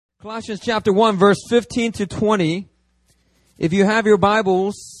Colossians chapter 1, verse 15 to 20. If you have your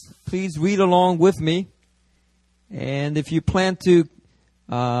Bibles, please read along with me. And if you plan to,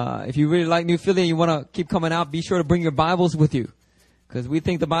 if you really like New Philly and you want to keep coming out, be sure to bring your Bibles with you, because we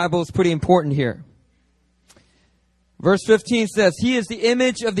think the Bible is pretty important here. Verse 15 says, He is the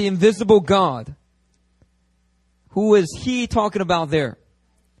image of the invisible God. Who is He talking about there?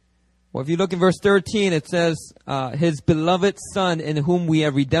 Well, if you look in verse 13, it says, His beloved Son, in whom we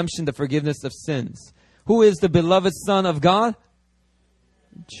have redemption, the forgiveness of sins. Who is the beloved Son of God?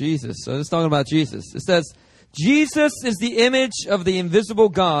 Jesus. So it's talking about Jesus. It says, Jesus is the image of the invisible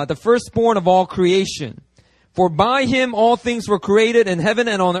God, the firstborn of all creation. For by Him all things were created in heaven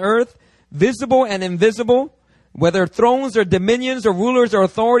and on earth, visible and invisible, whether thrones or dominions or rulers or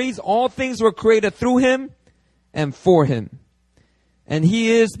authorities, all things were created through Him and for Him. And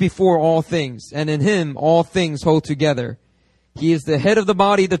He is before all things, and in Him all things hold together. He is the head of the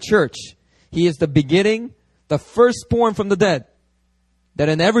body, the church. He is the beginning, the firstborn from the dead, that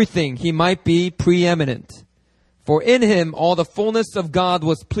in everything He might be preeminent. For in Him all the fullness of God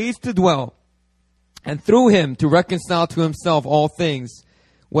was pleased to dwell, and through Him to reconcile to Himself all things,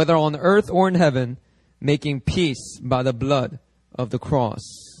 whether on earth or in heaven, making peace by the blood of the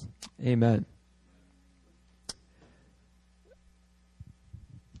cross. Amen.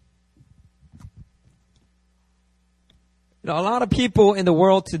 You know, a lot of people in the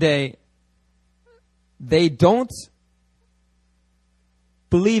world today, they don't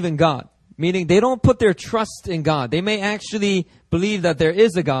believe in God. Meaning they don't put their trust in God. They may actually believe that there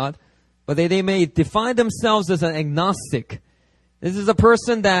is a God, but they may define themselves as an agnostic. This is a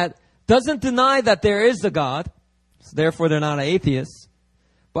person that doesn't deny that there is a God, so therefore they're not an atheist.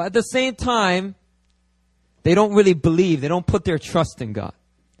 But at the same time, they don't really believe. They don't put their trust in God.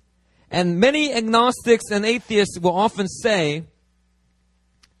 And many agnostics and atheists will often say,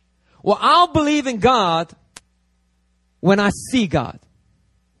 well, I'll believe in God when I see God.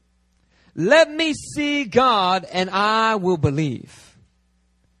 Let me see God and I will believe.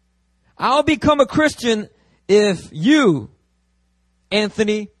 I'll become a Christian if you,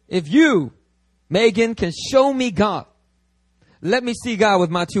 Anthony, if you, Megan, can show me God. Let me see God with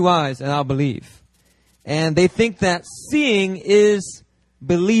my two eyes and I'll believe. And they think that seeing is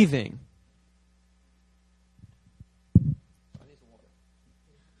believing.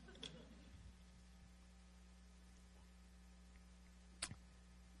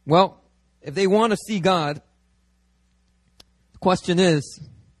 Well, if they want to see God, the question is,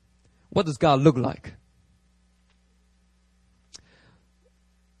 what does God look like?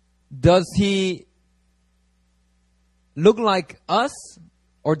 Does He look like us,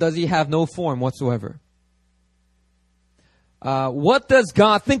 or does He have no form whatsoever? What does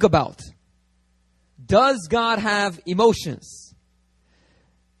God think about? Does God have emotions?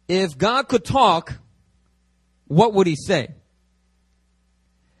 If God could talk, what would He say?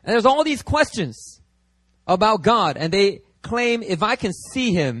 And there's all these questions about God, and they claim if I can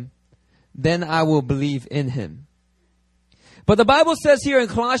see Him, then I will believe in Him. But the Bible says here in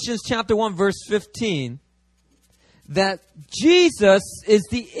Colossians chapter 1 verse 15 that Jesus is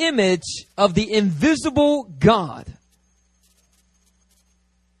the image of the invisible God.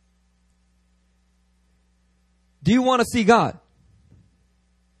 Do you want to see God?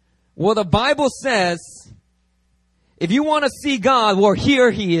 Well, the Bible says, if you want to see God, well, here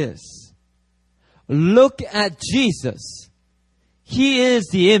He is. Look at Jesus. He is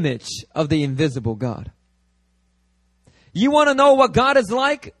the image of the invisible God. You want to know what God is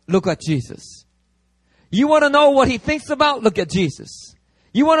like? Look at Jesus. You want to know what He thinks about? Look at Jesus.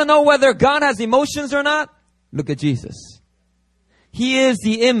 You want to know whether God has emotions or not? Look at Jesus. He is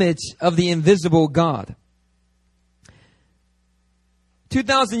the image of the invisible God.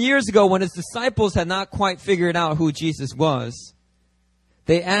 2,000 years ago, when His disciples had not quite figured out who Jesus was,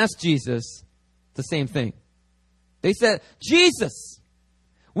 they asked Jesus the same thing. They said, Jesus,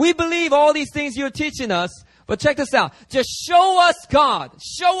 we believe all these things you're teaching us, but check this out. Just show us God.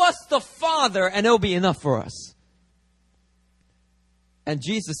 Show us the Father, and it'll be enough for us. And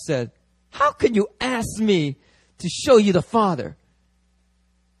Jesus said, how can you ask me to show you the Father?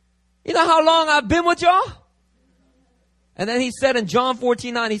 You know how long I've been with y'all? And then He said in John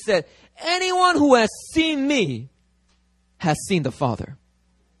 14:9, He said, anyone who has seen me has seen the Father.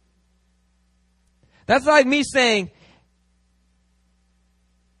 That's like me saying,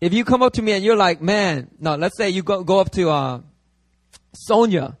 if you come up to me and you're like, man, no, let's say you go up to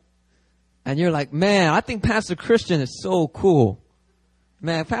Sonia and you're like, man, I think Pastor Christian is so cool.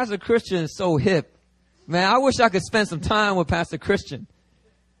 Man, Pastor Christian is so hip. Man, I wish I could spend some time with Pastor Christian.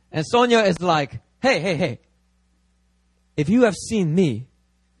 And Sonia is like, hey. If you have seen me,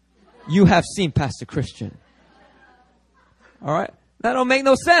 you have seen Pastor Christian. All right? That don't make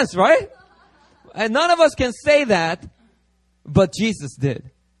no sense, right? And none of us can say that, but Jesus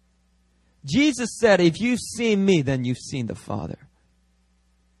did. Jesus said, if you've seen me, then you've seen the Father.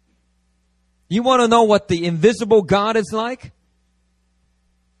 You want to know what the invisible God is like?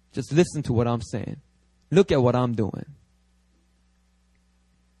 Just listen to what I'm saying. Look at what I'm doing.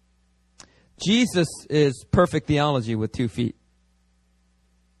 Jesus is perfect theology with 2 feet.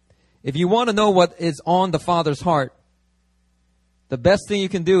 If you want to know what is on the Father's heart, the best thing you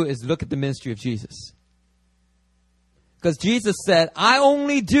can do is look at the ministry of Jesus. Because Jesus said, I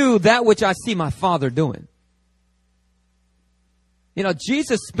only do that which I see my Father doing. You know,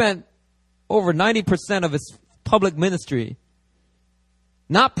 Jesus spent over 90% of his public ministry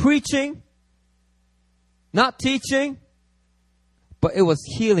not preaching, not teaching, but it was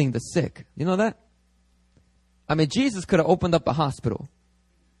healing the sick. You know that? I mean, Jesus could have opened up a hospital.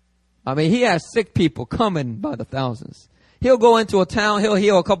 I mean, he has sick people coming by the thousands. He'll go into a town, he'll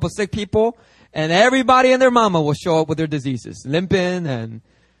heal a couple of sick people, and everybody and their mama will show up with their diseases, limping and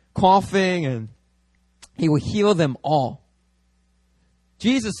coughing, and he will heal them all.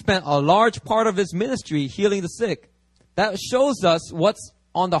 Jesus spent a large part of his ministry healing the sick. That shows us what's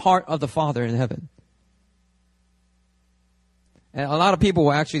on the heart of the Father in heaven. And a lot of people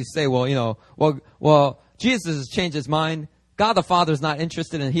will actually say, well, you know, well, Jesus has changed his mind. God the Father is not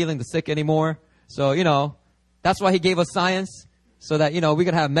interested in healing the sick anymore. So, you know, that's why he gave us science. So that, you know, we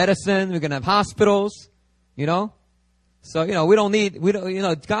can have medicine, we can have hospitals, you know. So, you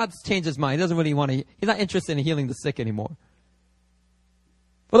know, God's changed his mind. He doesn't really want to, he's not interested in healing the sick anymore.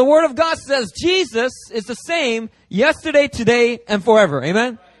 But the Word of God says Jesus is the same yesterday, today, and forever.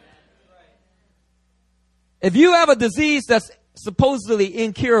 Amen? If you have a disease that's supposedly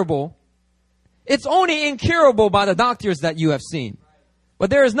incurable, it's only incurable by the doctors that you have seen. But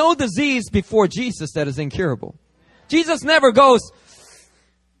there is no disease before Jesus that is incurable. Jesus never goes,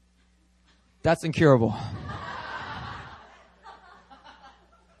 that's incurable.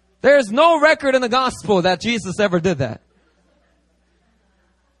 There's no record in the gospel that Jesus ever did that.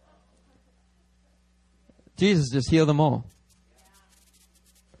 Jesus just healed them all.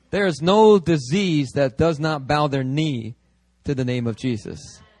 There is no disease that does not bow their knee to the name of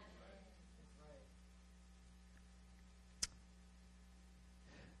Jesus.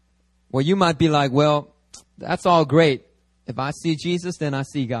 Well, you might be like, well, that's all great. If I see Jesus, then I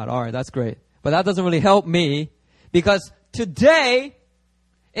see God. All right, that's great. But that doesn't really help me, because today,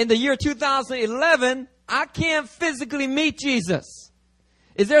 in the year 2011, I can't physically meet Jesus.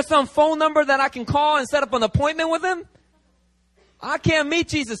 Is there some phone number that I can call and set up an appointment with him? I can't meet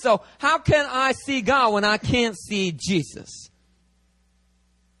Jesus. So how can I see God when I can't see Jesus?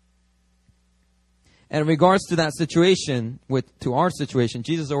 And in regards to that situation, to our situation,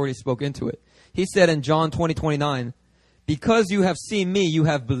 Jesus already spoke into it. He said in John 20:29, because you have seen me, you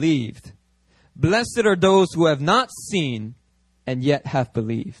have believed. Blessed are those who have not seen and yet have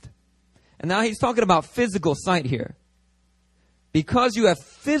believed. And now he's talking about physical sight here. Because you have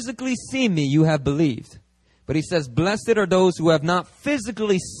physically seen me, you have believed. But he says, blessed are those who have not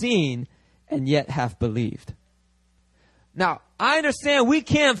physically seen and yet have believed. Now, I understand we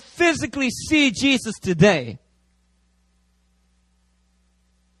can't physically see Jesus today.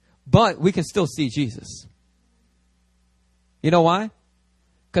 But we can still see Jesus. You know why?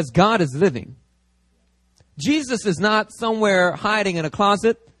 Because God is living. Jesus is not somewhere hiding in a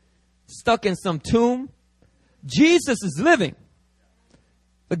closet, stuck in some tomb. Jesus is living.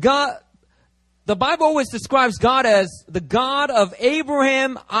 The Bible always describes God as the God of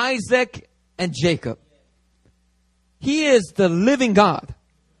Abraham, Isaac, and Jacob. He is the living God.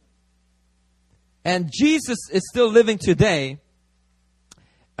 And Jesus is still living today.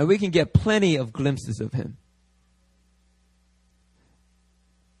 And we can get plenty of glimpses of him.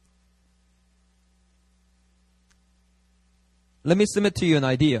 Let me submit to you an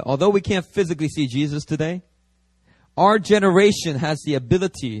idea. Although we can't physically see Jesus today, our generation has the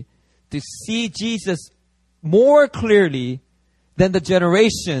ability to see Jesus more clearly than the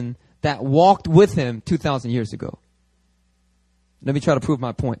generation that walked with him 2,000 years ago. Let me try to prove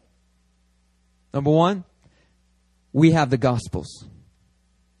my point. Number one, we have the Gospels.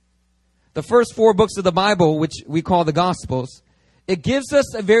 The first 4 books of the Bible, which we call the Gospels, it gives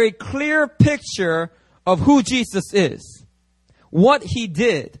us a very clear picture of who Jesus is, what he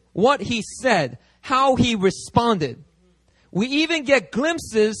did, what he said, how he responded. We even get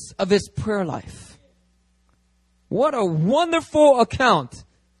glimpses of his prayer life. What a wonderful account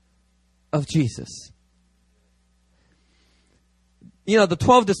of Jesus. You know, the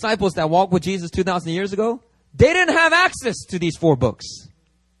 12 disciples that walked with Jesus 2,000 years ago, they didn't have access to these 4 books.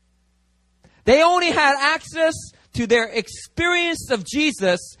 They only had access to their experience of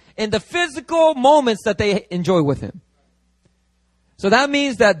Jesus in the physical moments that they enjoy with him. So that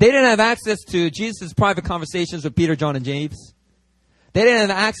means that they didn't have access to Jesus' private conversations with Peter, John, and James. They didn't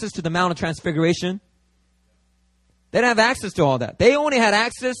have access to the Mount of Transfiguration. They didn't have access to all that. They only had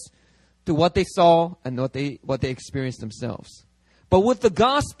access to what they saw and what they experienced themselves. But with the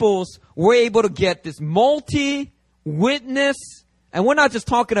Gospels, we're able to get this multi-witness. And we're not just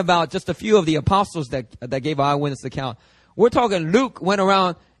talking about just a few of the apostles that gave an eyewitness account. We're talking Luke went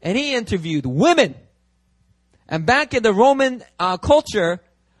around and he interviewed women. And back in the Roman culture,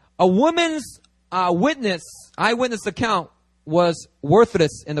 a woman's eyewitness account was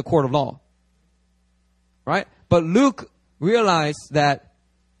worthless in the court of law. Right? But Luke realized that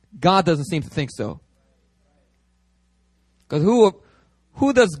God doesn't seem to think so. Because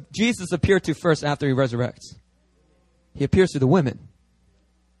who does Jesus appear to first after he resurrects? He appears to the women.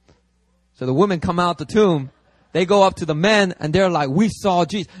 So the women come out the tomb. They go up to the men and they're like, we saw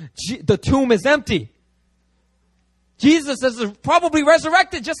Jesus. The tomb is empty. Jesus is probably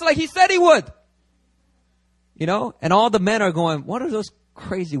resurrected just like he said he would. You know? And all the men are going, what are those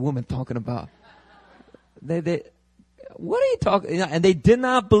crazy women talking about? What are you talking? And they did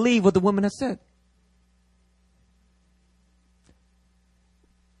not believe what the women had said.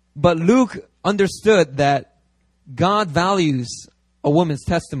 But Luke understood that God values a woman's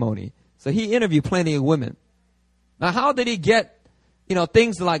testimony. So he interviewed plenty of women. Now, how did he get,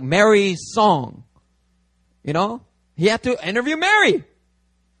 things like Mary's song? He had to interview Mary.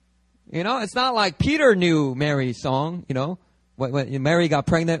 It's not like Peter knew Mary's song, When Mary got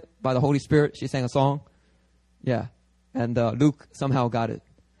pregnant by the Holy Spirit, she sang a song. Yeah. And Luke somehow got it.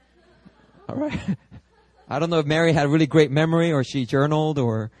 All right. I don't know if Mary had really great memory or she journaled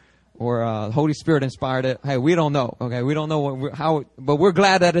or the Holy Spirit inspired it. Hey, we don't know. Okay, we don't know but we're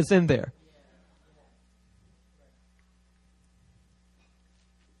glad that it's in there.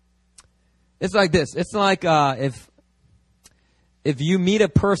 It's like this. It's like if you meet a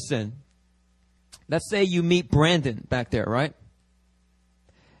person, let's say you meet Brandon back there, right?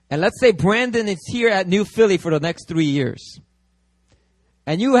 And let's say Brandon is here at New Philly for the next 3 years.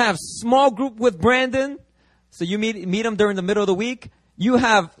 And you have small group with Brandon. So you meet him during the middle of the week. You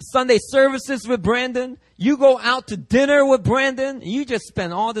have Sunday services with Brandon. You go out to dinner with Brandon. And you just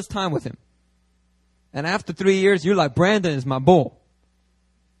spend all this time with him. And after 3 years, you're like, Brandon is my bull.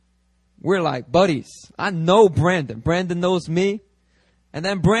 We're like buddies. I know Brandon. Brandon knows me. And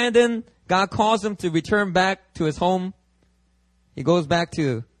then Brandon, God calls him to return back to his home. He goes back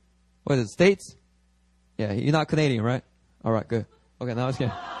to, States? Yeah, you're not Canadian, right? All right, good. Okay, now let's get.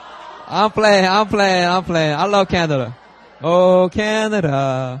 I'm playing. I love Canada. Oh,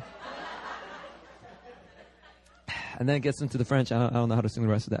 Canada. And then it gets into the French. I don't know how to sing the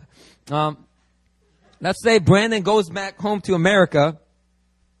rest of that. Let's say Brandon goes back home to America.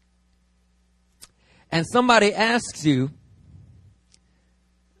 And somebody asks you,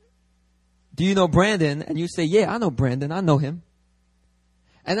 do you know Brandon? And you say, yeah, I know Brandon. I know him.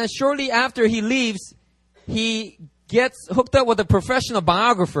 And then shortly after he leaves, he gets hooked up with a professional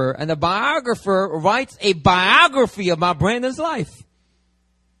biographer. And the biographer writes a biography about Brandon's life.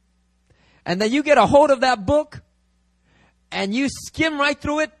 And then you get a hold of that book. And you skim right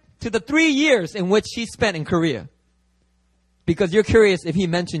through it to the 3 years in which he spent in Korea. Because you're curious if he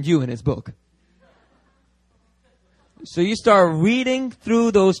mentioned you in his book. So you start reading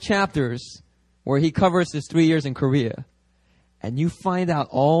through those chapters where he covers his 3 years in Korea. And you find out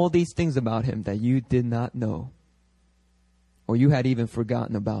all these things about him that you did not know. Or you had even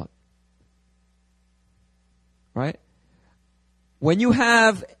forgotten about. Right? When you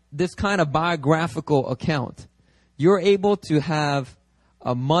have this kind of biographical account, you're able to have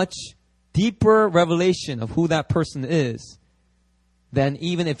a much deeper revelation of who that person is than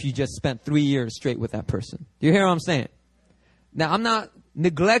even if you just spent 3 years straight with that person. Do you hear what I'm saying? Now, I'm not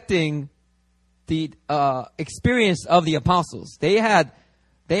neglecting the experience of the apostles. They had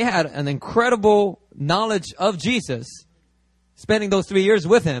an incredible knowledge of Jesus, spending those 3 years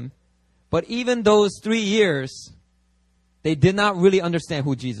with him. But even those 3 years, they did not really understand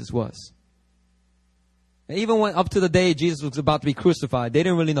who Jesus was. And even when up to the day Jesus was about to be crucified, they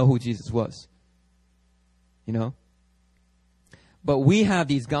didn't really know who Jesus was. But we have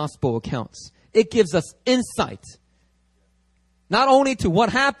these gospel accounts. It gives us insight. Not only to what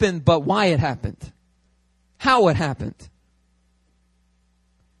happened, but why it happened. How it happened.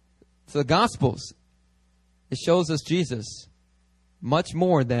 So the Gospels, it shows us Jesus much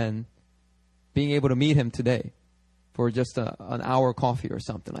more than being able to meet him today for just an hour coffee or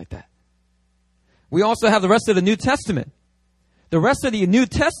something like that. We also have the rest of the New Testament. the rest of the New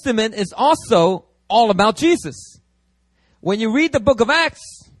Testament is also all about Jesus. When you read the book of Acts,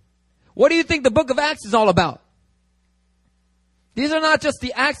 what do you think the book of Acts is all about? These are not just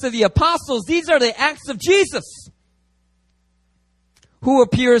the Acts of the Apostles. These are the Acts of Jesus. Who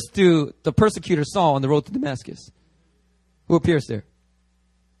appears to the persecutor Saul on the road to Damascus? Who appears there?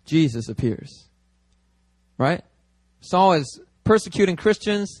 Jesus appears. Right? Saul is persecuting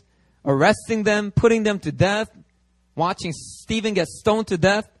Christians, arresting them, putting them to death, watching Stephen get stoned to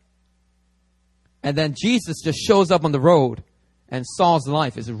death. And then Jesus just shows up on the road, and Saul's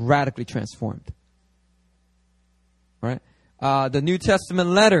life is radically transformed. Right? The New Testament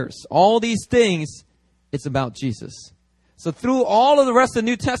letters, all these things, it's about Jesus. So through all of the rest of the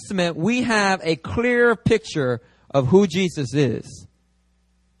New Testament, we have a clearer picture of who Jesus is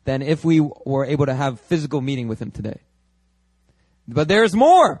than if we were able to have physical meeting with him today. But there's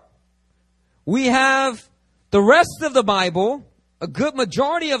more. We have the rest of the Bible, a good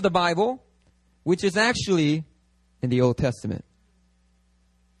majority of the Bible, which is actually in the Old Testament.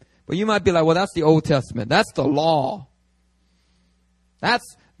 But you might be like, well, that's the Old Testament. That's the law. That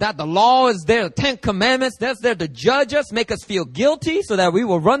the law is there, the 10 Commandments, that's there to judge us, make us feel guilty so that we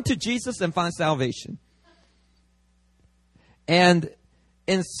will run to Jesus and find salvation. And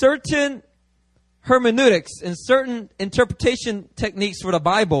in certain hermeneutics, in certain interpretation techniques for the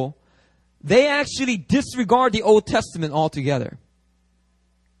Bible, they actually disregard the Old Testament altogether.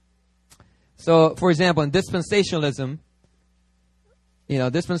 So, for example, in dispensationalism,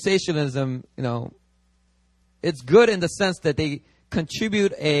 it's good in the sense that they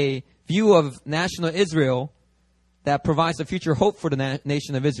contribute a view of national Israel that provides a future hope for the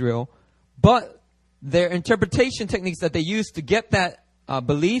nation of Israel. But their interpretation techniques that they use to get that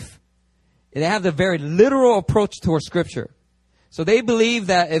belief, they have the very literal approach toward Scripture. So they believe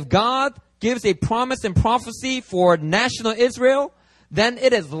that if God gives a promise and prophecy for national Israel, then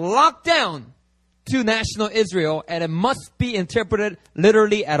it is locked down to national Israel, and it must be interpreted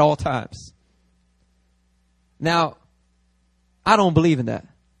literally at all times. Now, I don't believe in that.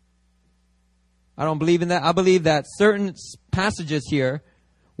 I don't believe in that. I believe that certain passages here,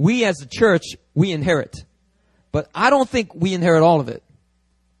 we as a church, we inherit. But I don't think we inherit all of it.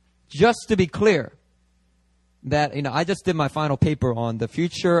 Just to be clear, that, I just did my final paper on the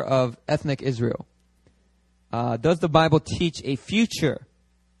future of ethnic Israel. Does the Bible teach a future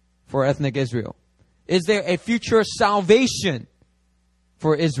for ethnic Israel? Is there a future salvation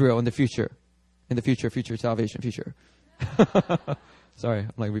for Israel in the future? In the future salvation, future. Sorry,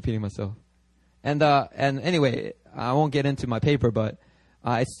 I'm like repeating myself. And anyway, I won't get into my paper, but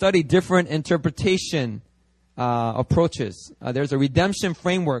I studied different interpretation approaches. There's a redemption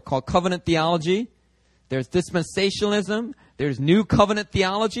framework called covenant theology. There's dispensationalism. There's new covenant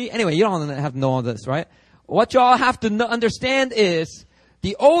theology. Anyway, you don't have to know all this, right? What y'all have to understand is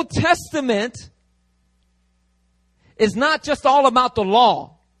the Old Testament is not just all about the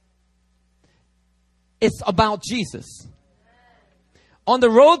law. It's about Jesus. On the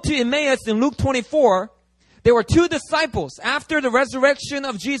road to Emmaus in Luke 24, there were two disciples. After the resurrection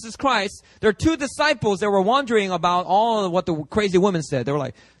of Jesus Christ, there are two disciples that were wondering about all of what the crazy women said. They were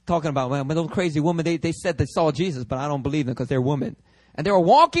like talking about, man, those crazy women, they said they saw Jesus, but I don't believe them because they're women. And they were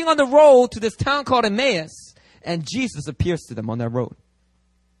walking on the road to this town called Emmaus, and Jesus appears to them on that road.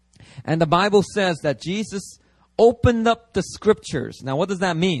 And the Bible says that Jesus opened up the scriptures. Now, what does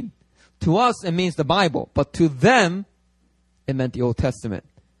that mean? To us, it means the Bible. But to them, it meant the Old Testament.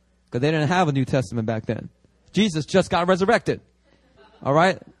 Because they didn't have a New Testament back then. Jesus just got resurrected. All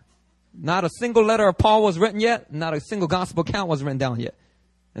right? Not a single letter of Paul was written yet. Not a single gospel account was written down yet.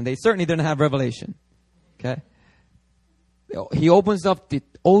 And they certainly didn't have Revelation. Okay? He opens up the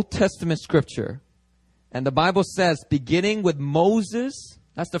Old Testament scripture. And the Bible says, beginning with Moses,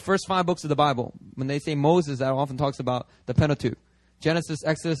 that's the first 5 books of the Bible. When they say Moses, that often talks about the Pentateuch. Genesis,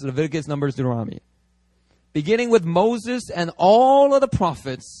 Exodus, Leviticus, Numbers, Deuteronomy. Beginning with Moses and all of the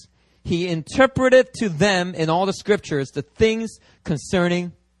prophets, he interpreted to them in all the scriptures the things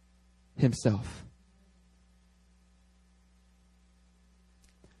concerning himself.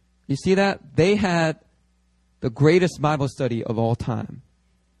 You see that? They had the greatest Bible study of all time.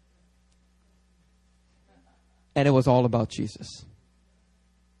 And it was all about Jesus.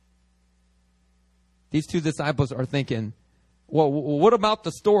 These two disciples are thinking, well, what about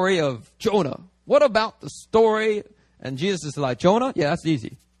the story of Jonah? What about the story? And Jesus is like, Jonah? Yeah, that's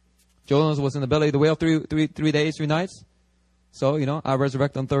easy. Jonah was in the belly of the whale 3 days, 3 nights. So, I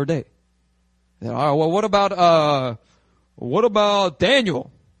resurrect on 3rd day. All right, well, what about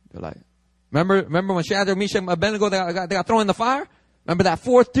Daniel? They're like, remember when Shadrach, Meshach, and Abednego, they got thrown in the fire? Remember that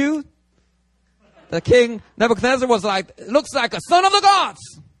 4th dude? the king Nebuchadnezzar was like, looks like a son of the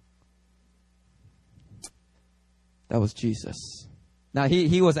gods. That was Jesus. Now,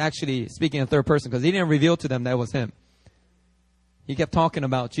 he was actually speaking in third person because he didn't reveal to them that was him. He kept talking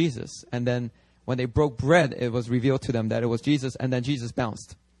about Jesus. And then when they broke bread, it was revealed to them that it was Jesus. And then Jesus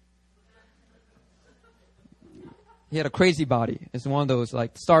bounced. He had a crazy body. It's one of those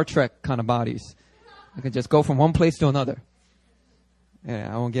like Star Trek kind of bodies. You can just go from one place to another.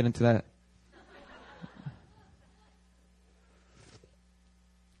 Yeah, I won't get into that.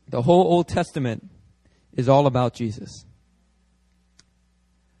 The whole Old Testament is all about Jesus.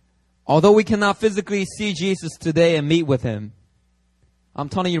 Although we cannot physically see Jesus today and meet with him, I'm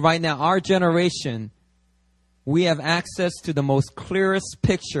telling you right now, our generation, we have access to the most clearest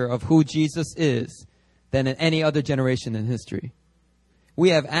picture of who Jesus is than in any other generation in history. We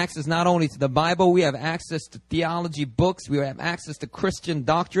have access not only to the Bible, we have access to theology books, we have access to Christian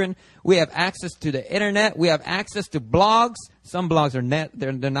doctrine, we have access to the internet, we have access to blogs. Some blogs are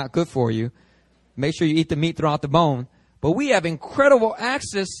they're not good for you. Make sure you eat the meat throughout the bone. But we have incredible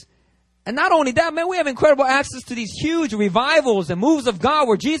access. And not only that, man, we have incredible access to these huge revivals and moves of God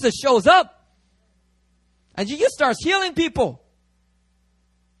where Jesus shows up. And Jesus starts healing people.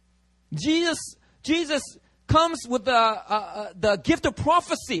 Jesus comes with the gift of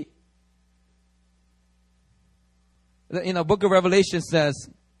prophecy. In the book of Revelation says,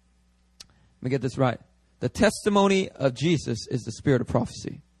 let me get this right. The testimony of Jesus is the spirit of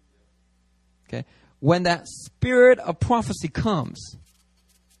prophecy. Okay. When that spirit of prophecy comes,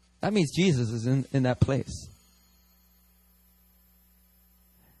 that means Jesus is in that place.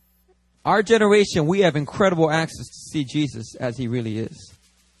 Our generation, we have incredible access to see Jesus as he really is.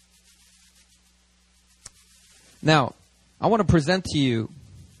 Now, I want to present to you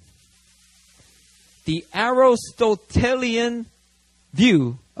the Aristotelian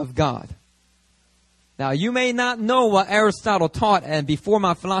view of God. Now, you may not know what Aristotle taught, and before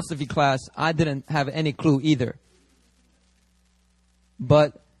my philosophy class, I didn't have any clue either.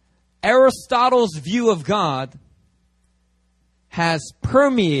 But Aristotle's view of God has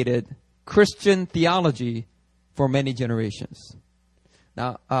permeated Christian theology for many generations.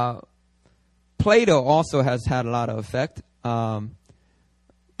 Now, Plato also has had a lot of effect.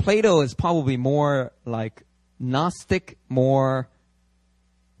 Plato is probably more like Gnostic, more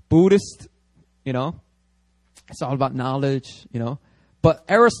Buddhist, you know. It's all about knowledge, you know. But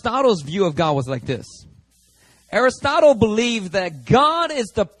Aristotle's view of God was like this. Aristotle believed that God is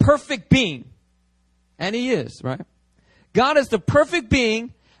the perfect being. And he is, right? God is the perfect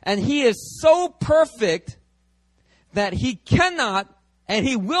being, and he is so perfect that he cannot and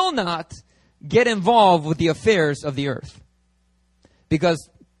he will not get involved with the affairs of the earth. Because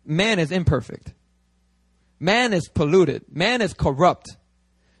man is imperfect. Man is polluted. Man is corrupt.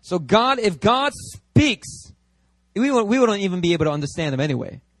 So God, if God speaks, we wouldn't even be able to understand him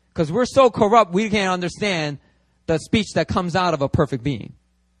anyway. Because we're so corrupt, we can't understand the speech that comes out of a perfect being.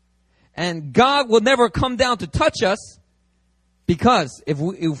 And God will never come down to touch us, because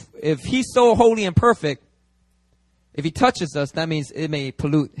if he's so holy and perfect, if he touches us, that means it may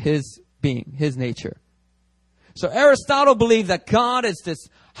pollute his being, his nature. So Aristotle believed that God is this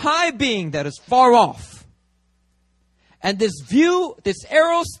high being that is far off. And this view, this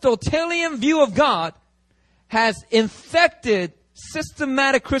Aristotelian view of God, has infected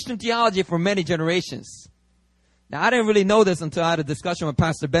systematic Christian theology for many generations. Now, I didn't really know this until I had a discussion with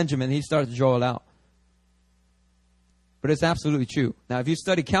Pastor Benjamin. He started to draw it out. But it's absolutely true. Now, if you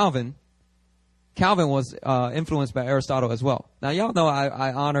study Calvin was influenced by Aristotle as well. Now, y'all know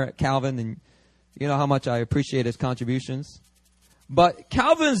I honor Calvin, and you know how much I appreciate his contributions. But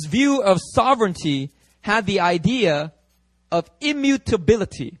Calvin's view of sovereignty had the idea of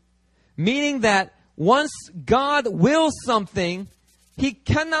immutability, meaning that once God wills something, he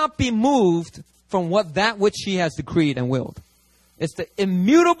cannot be moved from that which he has decreed and willed. It's the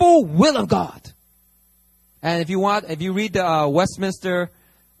immutable will of God. And if you read the Westminster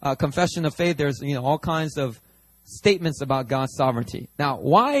Confession of Faith, there's all kinds of statements about God's sovereignty. Now,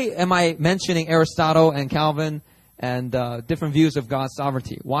 why am I mentioning Aristotle and Calvin and different views of God's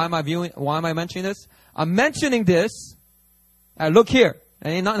sovereignty? Why am I mentioning this? I'm mentioning this. Look here.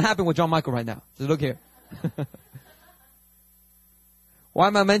 Ain't nothing happening with John Michael right now. So look here. Why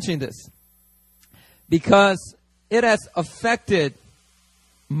am I mentioning this? Because it has affected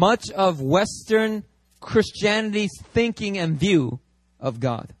much of Western Christianity's thinking and view of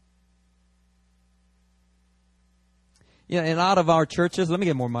God. In a lot of our churches, let me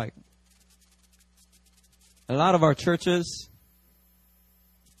get more mic. In a lot of our churches,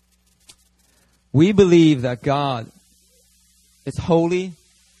 we believe that God is holy,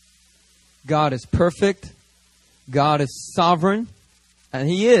 God is perfect. God is sovereign. And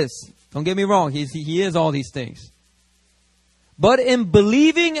He is. Don't get me wrong. He is all these things. But in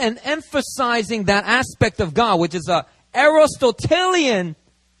believing and emphasizing that aspect of God, which is a Aristotelian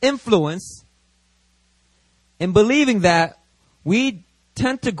influence, in believing that, we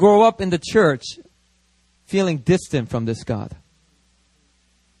tend to grow up in the church feeling distant from this God.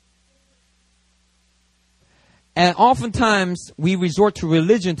 And oftentimes we resort to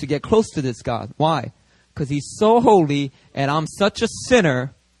religion to get close to this God. Why? Because He's so holy and I'm such a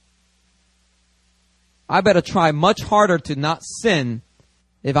sinner. I better try much harder to not sin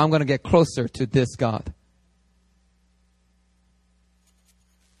if I'm going to get closer to this God.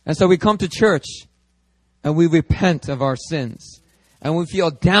 And so we come to church and we repent of our sins. And we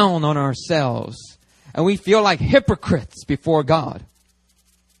feel down on ourselves. And we feel like hypocrites before God.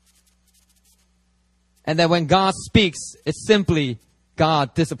 And then when God speaks, it's simply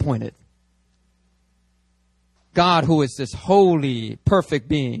God disappointed. God who is this holy, perfect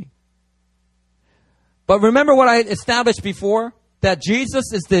being. But remember what I established before? That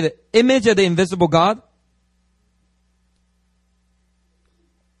Jesus is the image of the invisible God.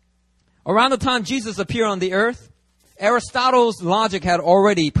 Around the time Jesus appeared on the earth, Aristotle's logic had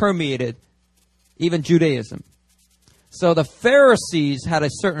already permeated even Judaism. So the Pharisees had a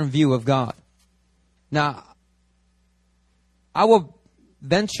certain view of God. Now, I will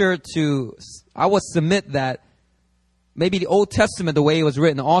submit that maybe the Old Testament, the way it was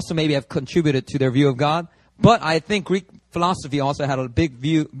written, also maybe have contributed to their view of God. But I think Greek philosophy also had a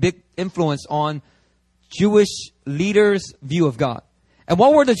big influence on Jewish leaders' view of God. And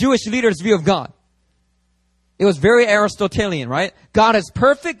what were the Jewish leaders' view of God? It was very Aristotelian, right? God is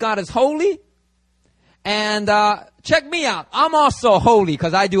perfect. God is holy. And check me out. I'm also holy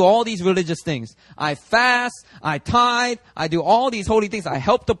because I do all these religious things. I fast. I tithe. I do all these holy things. I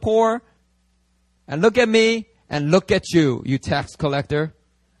help the poor. And look at me. And look at you, you tax collector.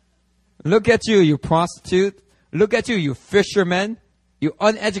 Look at you, you prostitute. Look at you, you fisherman. You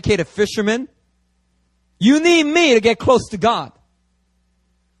uneducated fisherman. You need me to get close to God.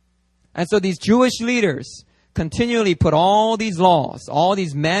 And so these Jewish leaders continually put all these laws, all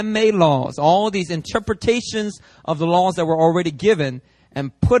these man-made laws, all these interpretations of the laws that were already given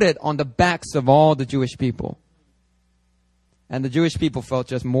and put it on the backs of all the Jewish people. And the Jewish people felt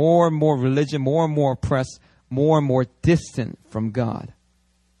just more and more religion, more and more oppressed, more and more distant from God.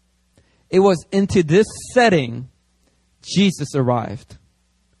 It was into this setting Jesus arrived.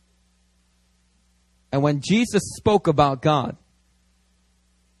 And when Jesus spoke about God,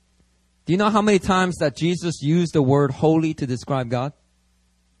 do you know how many times that Jesus used the word holy to describe God?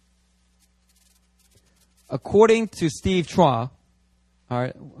 According to Steve Chua,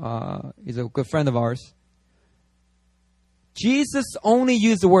 he's a good friend of ours, Jesus only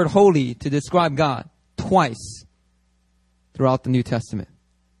used the word holy to describe God twice throughout the New Testament.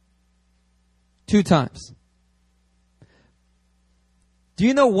 2 times. Do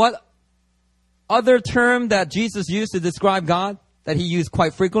you know what other term that Jesus used to describe God that He used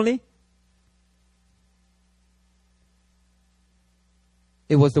quite frequently?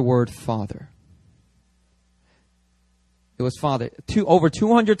 It was the word Father. It was Father. Over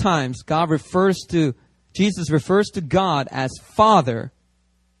 200 times, Jesus refers to God as Father,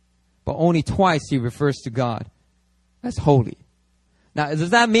 but only twice He refers to God as holy. Now,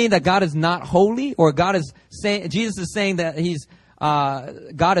 does that mean that God is not holy, or Jesus is saying that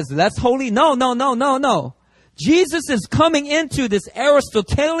God is less holy? No. Jesus is coming into this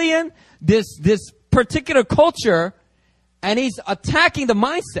Aristotelian, this particular culture, and He's attacking the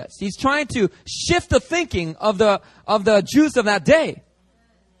mindsets. He's trying to shift the thinking of the Jews of that day.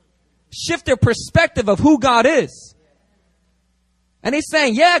 Shift their perspective of who God is. And He's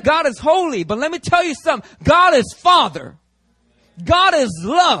saying, yeah, God is holy, but let me tell you something. God is Father. God is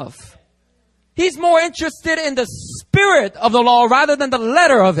love. He's more interested in the spirit of the law rather than the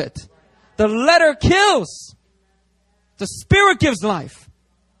letter of it. The letter kills. The Spirit gives life.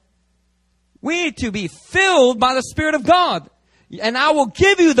 We need to be filled by the Spirit of God. And I will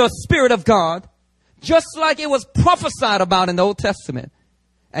give you the Spirit of God, just like it was prophesied about in the Old Testament.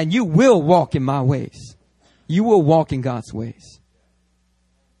 And you will walk in my ways. You will walk in God's ways.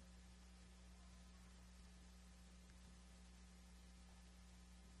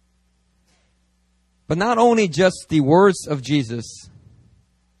 But not only just the words of Jesus,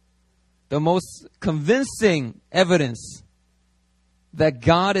 the most convincing evidence that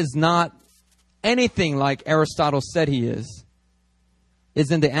God is not anything like Aristotle said He is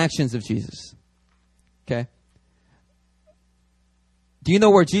in the actions of Jesus. Okay? Do you know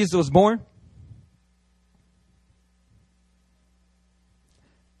where Jesus was born?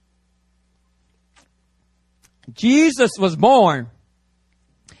 Jesus was born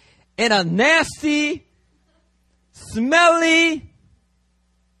in a nasty, smelly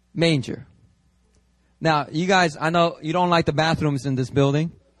manger. Now, you guys, I know you don't like the bathrooms in this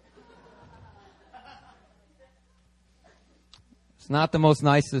building. It's not the most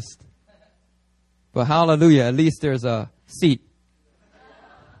nicest. But hallelujah, at least there's a seat.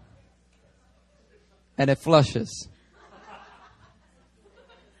 And it flushes.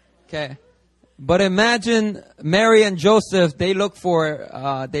 Okay. But imagine Mary and Joseph, they look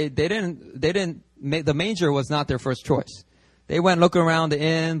for, they didn't make, the manger was not their first choice. They went looking around the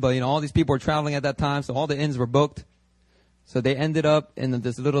inn, but all these people were traveling at that time, so all the inns were booked. So they ended up in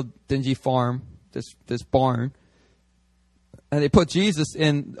this little dingy farm, this barn. And they put Jesus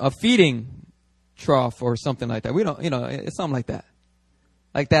in a feeding trough or something like that. We don't, it's something like that.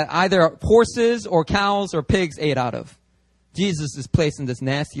 Like that either horses or cows or pigs ate out of. Jesus is placed in this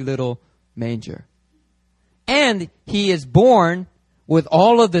nasty little manger. And he is born with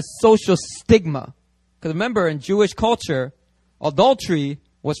all of this social stigma. Because remember, in Jewish culture, adultery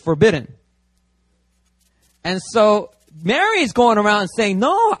was forbidden. And so Mary's going around saying,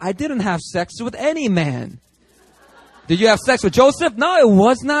 no, I didn't have sex with any man. Did you have sex with Joseph? No, it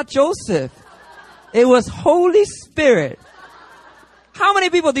was not Joseph. It was Holy Spirit. How many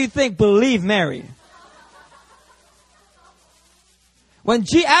people do you think believe Mary?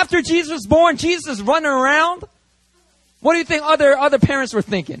 After Jesus was born, Jesus is running around. What do you think other parents were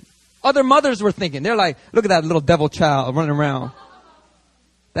thinking? Other mothers were thinking. They're like, look at that little devil child running around.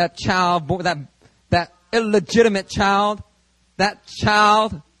 That child, that illegitimate child. That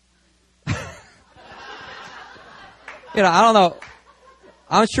child. I don't know.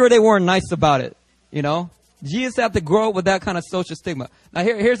 I'm sure they weren't nice about it, Jesus had to grow up with that kind of social stigma. Now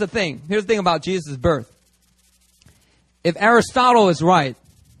here's the thing. Here's the thing about Jesus' birth. If Aristotle is right,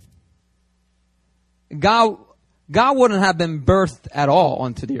 God wouldn't have been birthed at all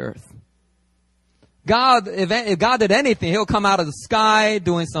onto the earth. If God did anything, he'll come out of the sky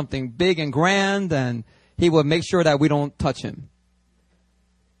doing something big and grand, and he would make sure that we don't touch him.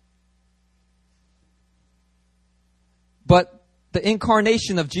 But the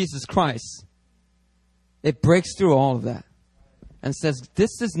incarnation of Jesus Christ, it breaks through all of that and says,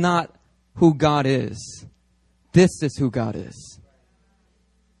 this is not who God is. This is who God is.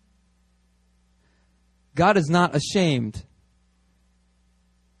 God is not ashamed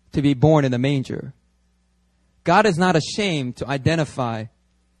to be born in a manger. God is not ashamed to identify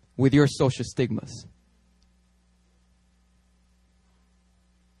with your social stigmas.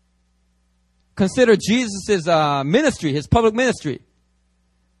 Consider Jesus' ministry, his public ministry.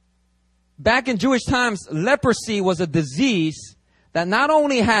 Back in Jewish times, leprosy was a disease that not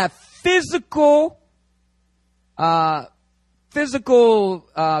only had physical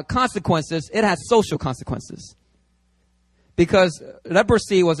consequences, it had social consequences. Because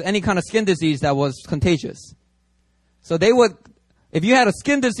leprosy was any kind of skin disease that was contagious. So if you had a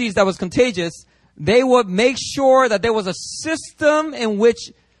skin disease that was contagious, they would make sure that there was a system in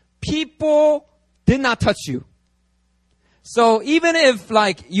which people did not touch you. So even if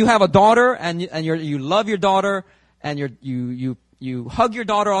you have a daughter and you love your daughter and you hug your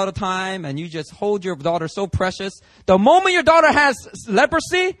daughter all the time and you just hold your daughter so precious, the moment your daughter has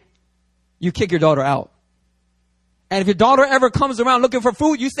leprosy, you kick your daughter out. And if your daughter ever comes around looking for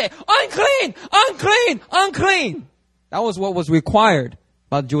food, you say, unclean, unclean, unclean. That was what was required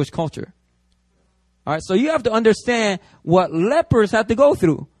by the Jewish culture. All right, so you have to understand what lepers have to go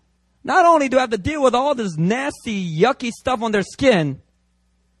through. Not only do they have to deal with all this nasty, yucky stuff on their skin,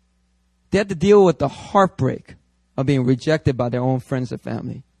 they have to deal with the heartbreak of being rejected by their own friends and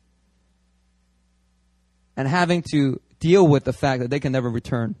family. And having to deal with the fact that they can never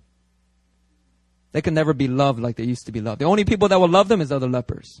return. They can never be loved like they used to be loved. The only people that will love them is other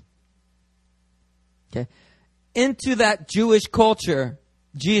lepers. Okay. Into that Jewish culture,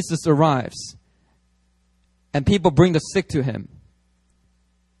 Jesus arrives. And people bring the sick to him.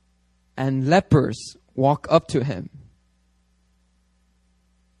 And lepers walk up to him.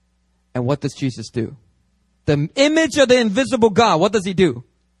 And what does Jesus do? The image of the invisible God, what does he do?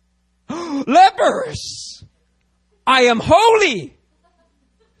 Lepers! I am holy!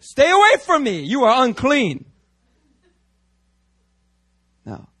 Stay away from me! You are unclean.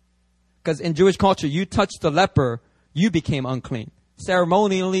 No. Because in Jewish culture, you touched the leper, you became unclean.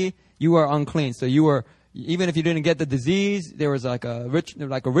 Ceremonially, you are unclean. So you were, even if you didn't get the disease, there was like a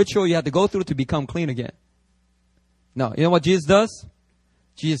ritual you had to go through to become clean again. No, you know what Jesus does?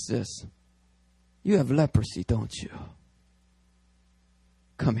 Jesus says, you have leprosy, don't you?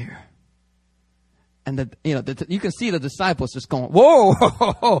 Come here. And you can see the disciples just going, whoa,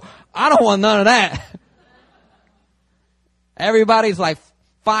 I don't want none of that. Everybody's like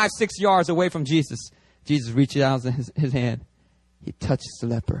 5-6 yards away from Jesus. Jesus reaches out his hand. He touches the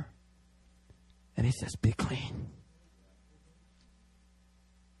leper. And he says, be clean.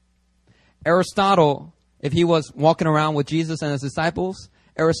 Aristotle, if he was walking around with Jesus and his disciples,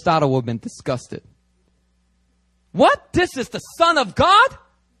 Aristotle would have been disgusted. What? This is the Son of God?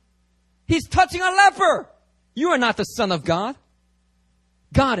 He's touching a leper. You are not the Son of God.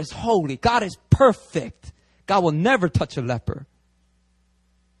 God is holy. God is perfect. God will never touch a leper.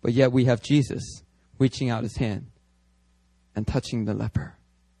 But yet we have Jesus reaching out his hand and touching the leper.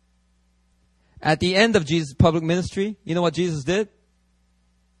 At the end of Jesus' public ministry, you know what Jesus did?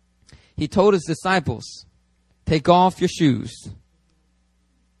 He told his disciples, take off your shoes,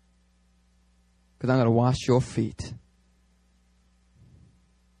 because I'm going to wash your feet.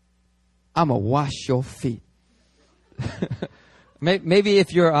 I'm going to wash your feet. Maybe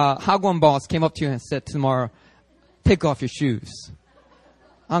if your Hagwon boss came up to you and said tomorrow, take off your shoes.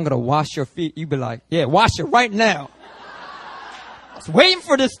 I'm going to wash your feet. You'd be like, yeah, wash it right now. I was waiting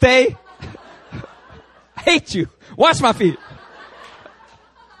for this day. I hate you. Wash my feet.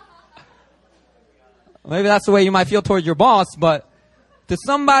 Maybe that's the way you might feel towards your boss, but to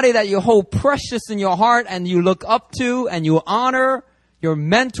somebody that you hold precious in your heart and you look up to and you honor, your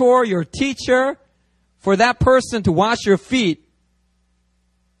mentor, your teacher, for that person to wash your feet,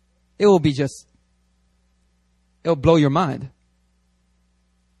 it'll blow your mind.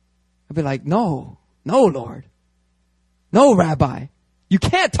 I'll be like, no, Lord. No, Rabbi. You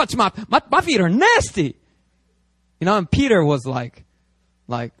can't touch my feet are nasty. You know, and Peter was like,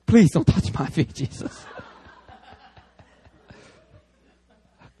 please don't touch my feet, Jesus.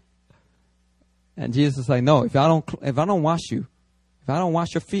 And Jesus is like, no, if I don't wash you, if I don't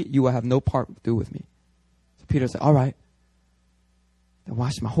wash your feet, you will have no part to do with me. So Peter said, all right, then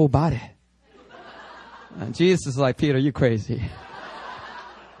wash my whole body. And Jesus is like, Peter, you crazy.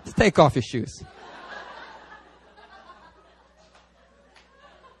 Just take off your shoes.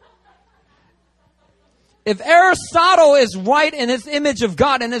 If Aristotle is right in his image of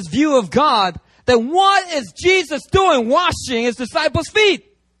God and his view of God, then what is Jesus doing washing his disciples' feet?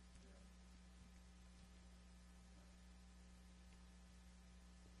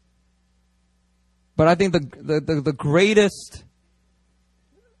 But I think the greatest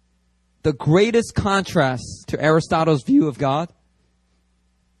contrast to Aristotle's view of God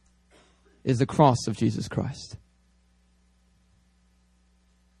is the cross of Jesus Christ.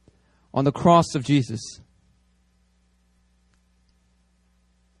 On the cross of Jesus,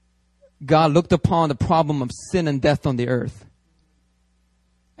 God looked upon the problem of sin and death on the earth.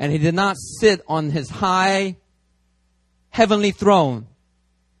 And he did not sit on his high heavenly throne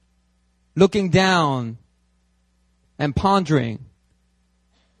looking down and pondering,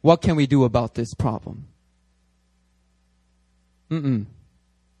 what can we do about this problem? The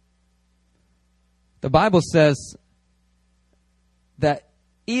Bible says that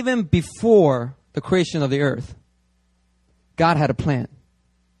even before the creation of the earth, God had a plan.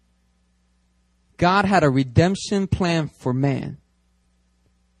 God had a redemption plan for man.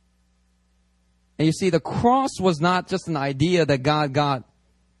 And you see, the cross was not just an idea that God got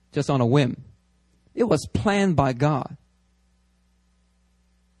just on a whim. It was planned by God.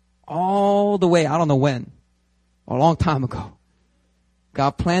 All the way, I don't know when, a long time ago.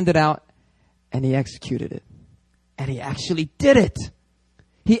 God planned it out and he executed it. And he actually did it.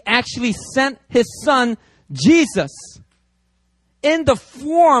 He actually sent his son, Jesus, in the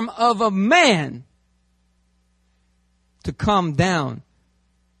form of a man to come down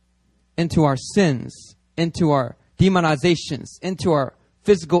into our sins, into our demonizations, into our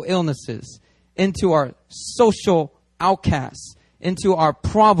physical illnesses, into our social outcasts, into our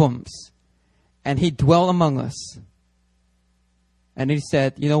problems. And he dwelt among us. And he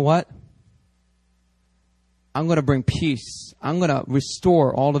said, you know what? I'm going to bring peace. I'm going to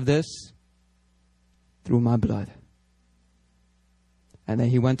restore all of this through my blood. And then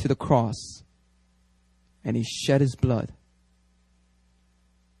he went to the cross and he shed his blood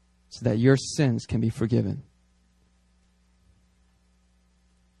so that your sins can be forgiven.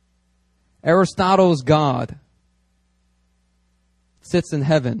 Aristotle's God sits in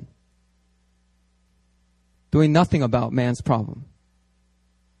heaven doing nothing about man's problem.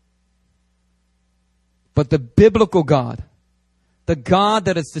 But the biblical God, the God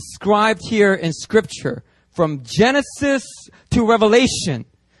that is described here in Scripture, from Genesis to Revelation,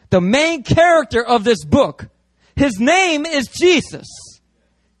 the main character of this book, his name is Jesus.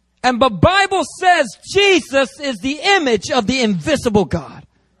 And the Bible says Jesus is the image of the invisible God.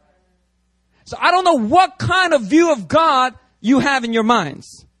 So I don't know what kind of view of God you have in your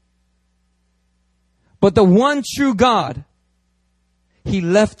minds. But the one true God He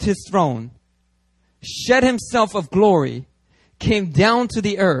left his throne, shed himself of glory, came down to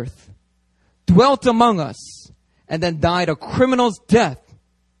the earth, dwelt among us, and then died a criminal's death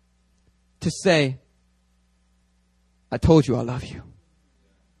to say, I told you I love you.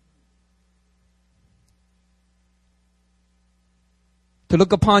 To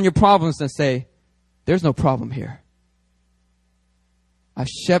look upon your problems and say, there's no problem here. I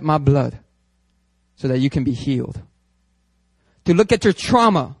shed my blood so that you can be healed. To look at your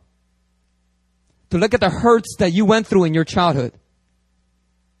trauma, to look at the hurts that you went through in your childhood.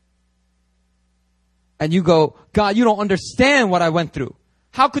 And you go, God, you don't understand what I went through.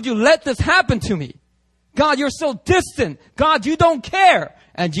 How could you let this happen to me? God, you're so distant. God, you don't care.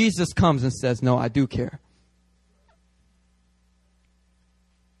 And Jesus comes and says, no, I do care.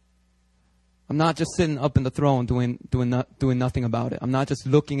 I'm not just sitting up in the throne doing nothing about it. I'm not just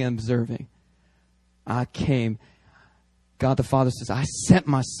looking and observing. I came. God the Father says, I sent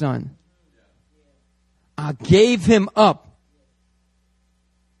my son. I gave him up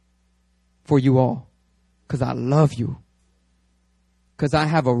for you all. Because I love you. Because I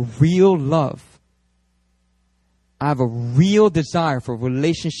have a real love. I have a real desire for a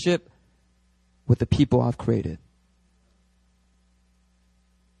relationship with the people I've created.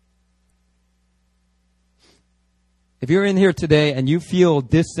 If you're in here today and you feel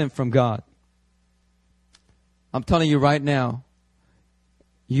distant from God, I'm telling you right now,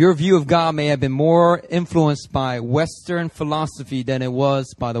 your view of God may have been more influenced by Western philosophy than it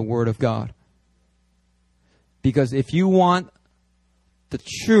was by the Word of God. Because if you want the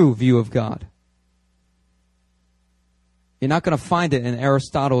true view of God, you're not going to find it in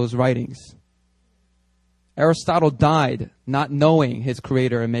Aristotle's writings. Aristotle died not knowing his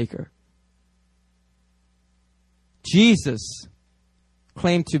creator and maker. Jesus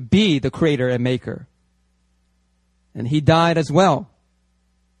claimed to be the creator and maker. And he died as well.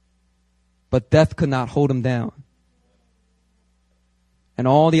 But death could not hold him down. And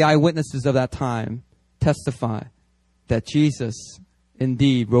all the eyewitnesses of that time testify that Jesus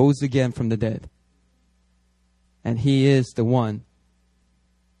indeed rose again from the dead. And he is the one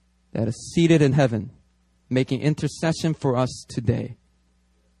that is seated in heaven, making intercession for us today.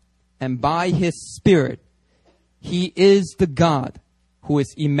 And by his Spirit, he is the God who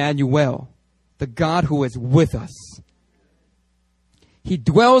is Emmanuel, the God who is with us. He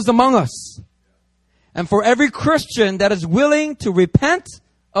dwells among us. And for every Christian that is willing to repent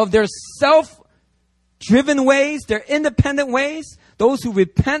of their self-driven ways, their independent ways, those who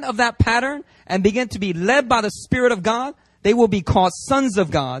repent of that pattern and begin to be led by the Spirit of God, they will be called sons of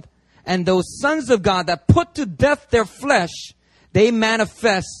God. And those sons of God that put to death their flesh, they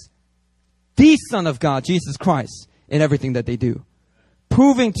manifest the Son of God, Jesus Christ, in everything that they do.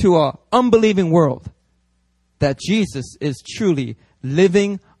 Proving to an unbelieving world that Jesus is truly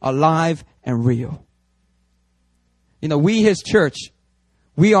living, alive, and real. You know, we, his church,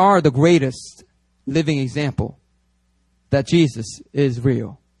 we are the greatest living example that Jesus is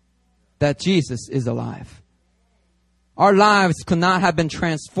real, that Jesus is alive. Our lives could not have been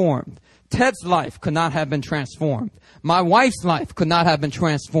transformed. Ted's life could not have been transformed. My wife's life could not have been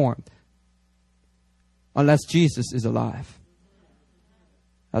transformed unless Jesus is alive.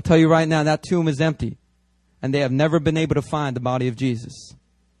 I'll tell you right now, that tomb is empty. And they have never been able to find the body of Jesus.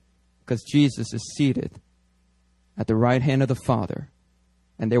 Because Jesus is seated at the right hand of the Father.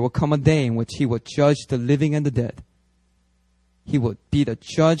 And there will come a day in which he will judge the living and the dead. He will be the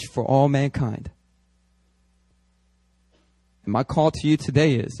judge for all mankind. And my call to you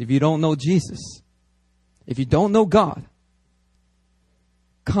today is, if you don't know Jesus, if you don't know God,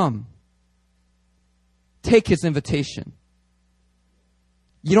 come. Take his invitation.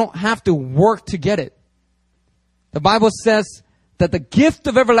 You don't have to work to get it. The Bible says that the gift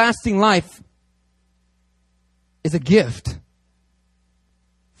of everlasting life is a gift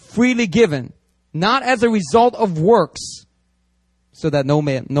freely given, not as a result of works, so that no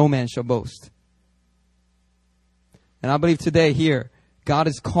man shall boast. And I believe today here, God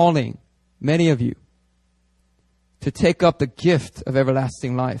is calling many of you to take up the gift of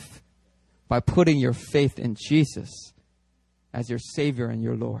everlasting life by putting your faith in Jesus as your Savior and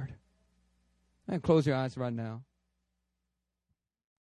your Lord. And close your eyes right now.